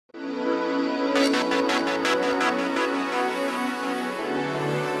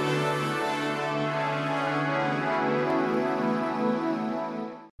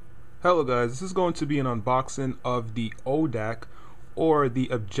Hello guys, this is going to be an unboxing of the ODAC or the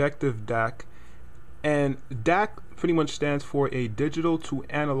ObjectiveDAC, and DAC pretty much stands for a digital to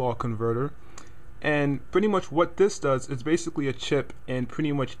analog converter. And pretty much what this does is basically a chip in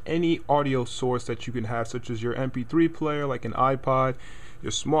pretty much any audio source that you can have, such as your MP3 player like an iPod,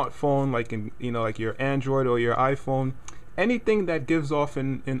 your smartphone like like your Android or your iPhone, anything that gives off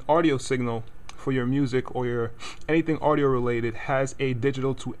an audio signal for your music or your anything audio related has a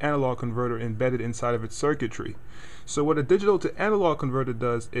digital to analog converter embedded inside of its circuitry. So what a digital to analog converter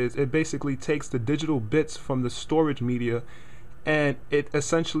does is it basically takes the digital bits from the storage media and it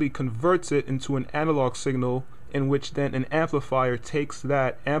essentially converts it into an analog signal, in which then an amplifier takes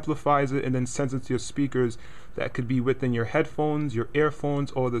that, amplifies it, and then sends it to your speakers that could be within your headphones, your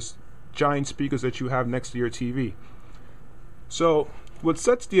earphones, or the giant speakers that you have next to your TV. So what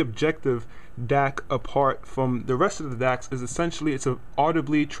sets the ObjectiveDAC apart from the rest of the DACs is essentially it's an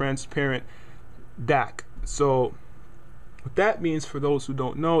audibly transparent DAC. So what that means, for those who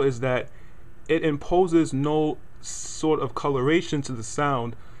don't know, is that it imposes no sort of coloration to the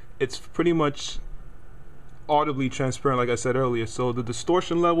sound. It's pretty much audibly transparent, like I said earlier. So the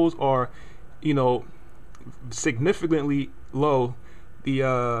distortion levels are, significantly low.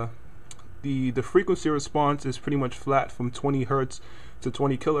 The frequency response is pretty much flat from 20 hertz to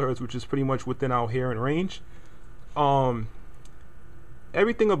 20 kilohertz, which is pretty much within our hearing range.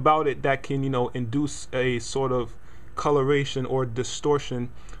 Everything about it that can induce a sort of coloration or distortion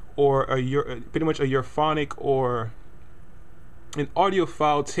or pretty much a euphonic or an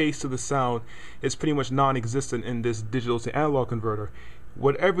audiophile taste to the sound is pretty much non-existent in this digital to analog converter.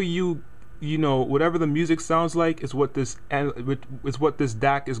 Whatever whatever the music sounds like is what this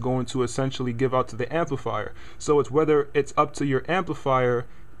DAC is going to essentially give out to the amplifier. So it's whether it's up to your amplifier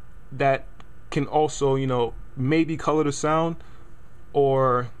that can also maybe color the sound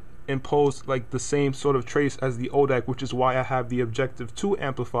or impose like the same sort of trace as the ODAC, which is why I have the Objective 2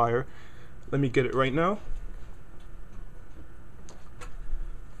 amplifier. Let me get it right now.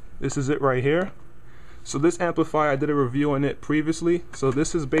 This is it right here. So this amplifier, I did a review on it previously. So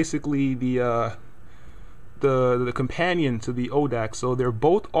this is basically the companion to the ODAC. So they're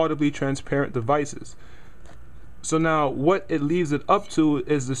both audibly transparent devices. So now what it leaves it up to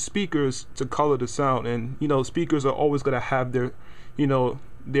is the speakers to color the sound, and speakers are always going to have their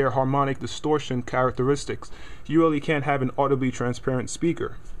their harmonic distortion characteristics. You really can't have an audibly transparent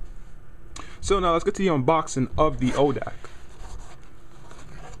speaker. So now let's get to the unboxing of the ODAC.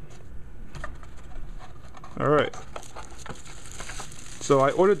 Alright, so I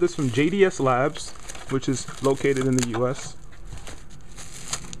ordered this from JDS Labs, which is located in the US.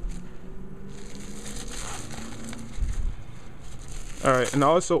 Alright, and I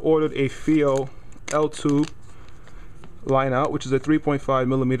also ordered a FIO L2 line out, which is a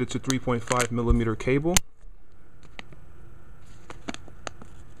 3.5mm to 3.5mm cable.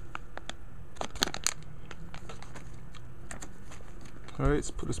 Alright,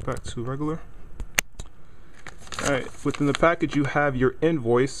 let's put this back to regular. Alright, within the package you have your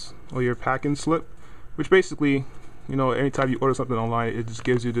invoice or your packing slip, which basically, anytime you order something online, it just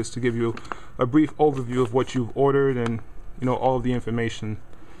gives you this to give you a brief overview of what you've ordered and all of the information.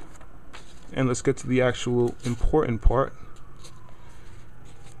 And let's get to the actual important part.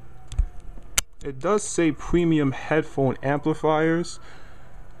 It does say premium headphone amplifiers.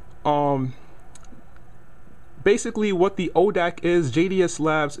 Basically what the ODAC is, JDS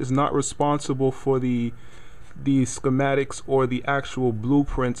Labs is not responsible for the schematics or the actual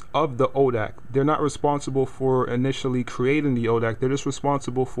blueprints of the ODAC. They're not responsible for initially creating the ODAC. They're just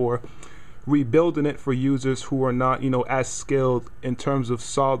responsible for rebuilding it for users who are not as skilled in terms of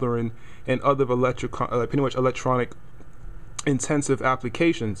soldering and other pretty much electronic intensive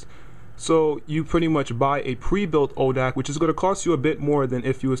applications. So you pretty much buy a pre-built ODAC, which is going to cost you a bit more than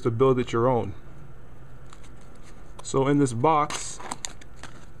if you was to build it your own. So in this box,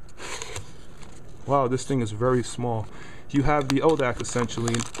 wow, this thing is very small. You have the ODAC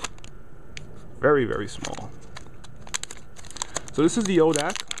essentially, very, very small. So this is the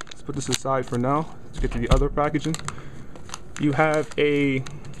ODAC. Let's put this aside for now. Let's get to the other packaging. You have a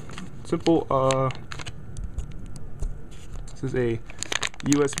simple, this is a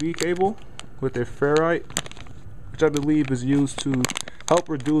USB cable with a ferrite, which I believe is used to help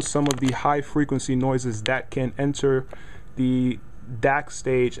reduce some of the high frequency noises that can enter the DAC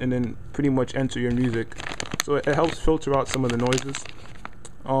stage and then pretty much enter your music. So it helps filter out some of the noises.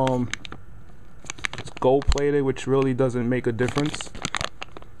 It's gold plated, which really doesn't make a difference,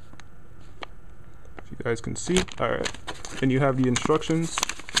 if you guys can see. Alright, and you have the instructions.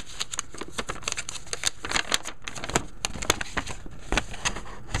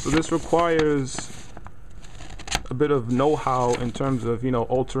 So this requires a bit of know-how in terms of, you know,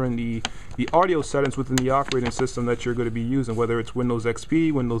 altering the audio settings within the operating system that you're going to be using, whether it's Windows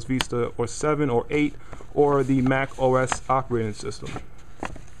XP, Windows Vista, or 7 or 8, or the Mac OS operating system.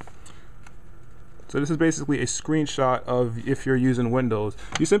 So this is basically a screenshot of if you're using Windows.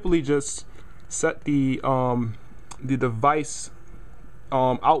 You simply just set the device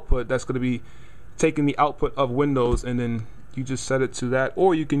output that's going to be taking the output of Windows, and then you just set it to that.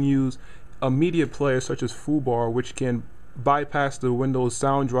 Or you can use a media player such as Foobar, which can bypass the Windows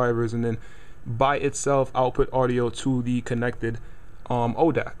sound drivers and then by itself output audio to the connected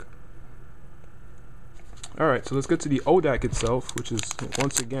ODAC. Alright, so let's get to the ODAC itself, which is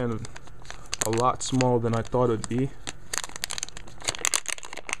once again a lot smaller than I thought it would be.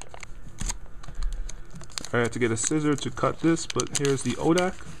 I had to get a scissor to cut this, but here's the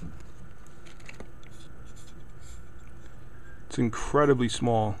ODAC. It's incredibly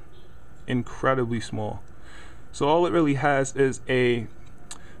small. Incredibly small. So all it really has is a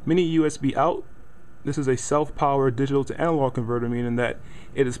mini USB out. This is a self-powered digital to analog converter, meaning that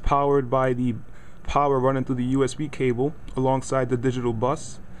it is powered by the power running through the USB cable alongside the digital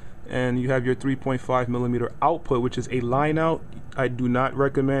bus, and you have your 3.5mm output, which is a line out. I do not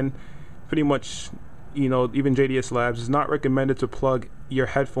recommend, pretty much, you know, even JDS Labs is not recommended to plug your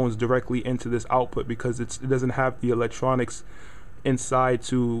headphones directly into this output because it doesn't have the electronics inside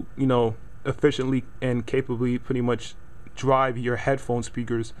to, you know, efficiently and capably pretty much drive your headphone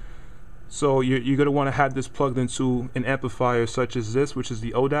speakers. So you're going to want to have this plugged into an amplifier such as this, which is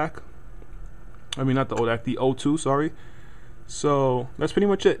the ODAC. I mean, not the ODAC, the O2, sorry. So that's pretty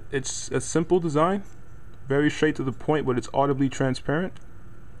much it. It's a simple design, very straight to the point, but it's audibly transparent.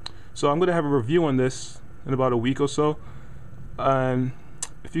 So I'm going to have a review on this in about a week or so.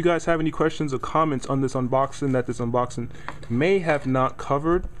 If you guys have any questions or comments on this unboxing that this unboxing may have not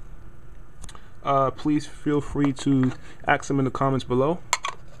covered, please feel free to ask them in the comments below.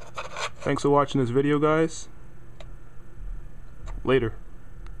 Thanks for watching this video, guys. Later.